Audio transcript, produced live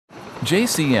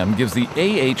JCM gives the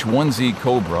AH1Z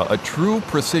Cobra a true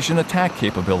precision attack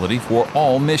capability for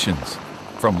all missions,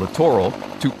 from littoral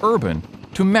to urban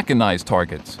to mechanized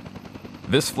targets.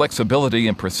 This flexibility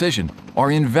and precision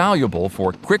are invaluable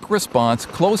for quick response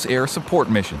close air support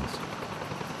missions.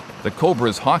 The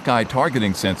Cobra's Hawkeye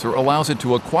targeting sensor allows it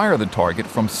to acquire the target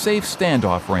from safe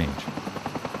standoff range.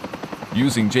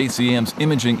 Using JCM's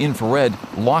imaging infrared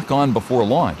lock-on before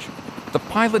launch, the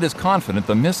pilot is confident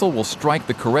the missile will strike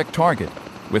the correct target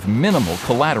with minimal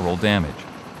collateral damage.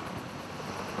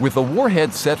 With the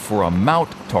warhead set for a mount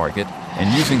target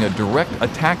and using a direct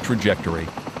attack trajectory,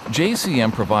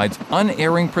 JCM provides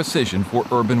unerring precision for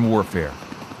urban warfare.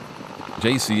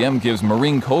 JCM gives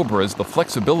Marine Cobras the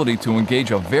flexibility to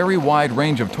engage a very wide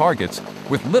range of targets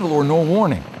with little or no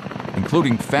warning,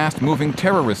 including fast-moving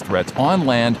terrorist threats on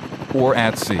land or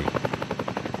at sea.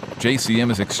 JCM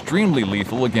is extremely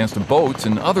lethal against boats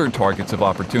and other targets of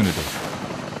opportunity.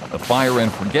 The fire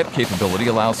and forget capability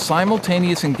allows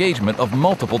simultaneous engagement of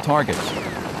multiple targets,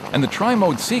 and the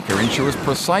tri-mode seeker ensures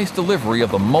precise delivery of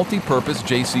the multi-purpose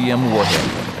JCM warhead.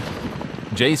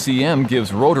 JCM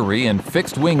gives rotary and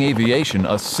fixed-wing aviation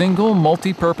a single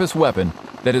multi-purpose weapon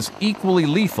that is equally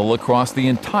lethal across the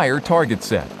entire target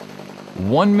set.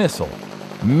 One missile,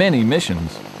 many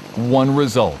missions, one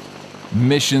result.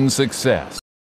 Mission success.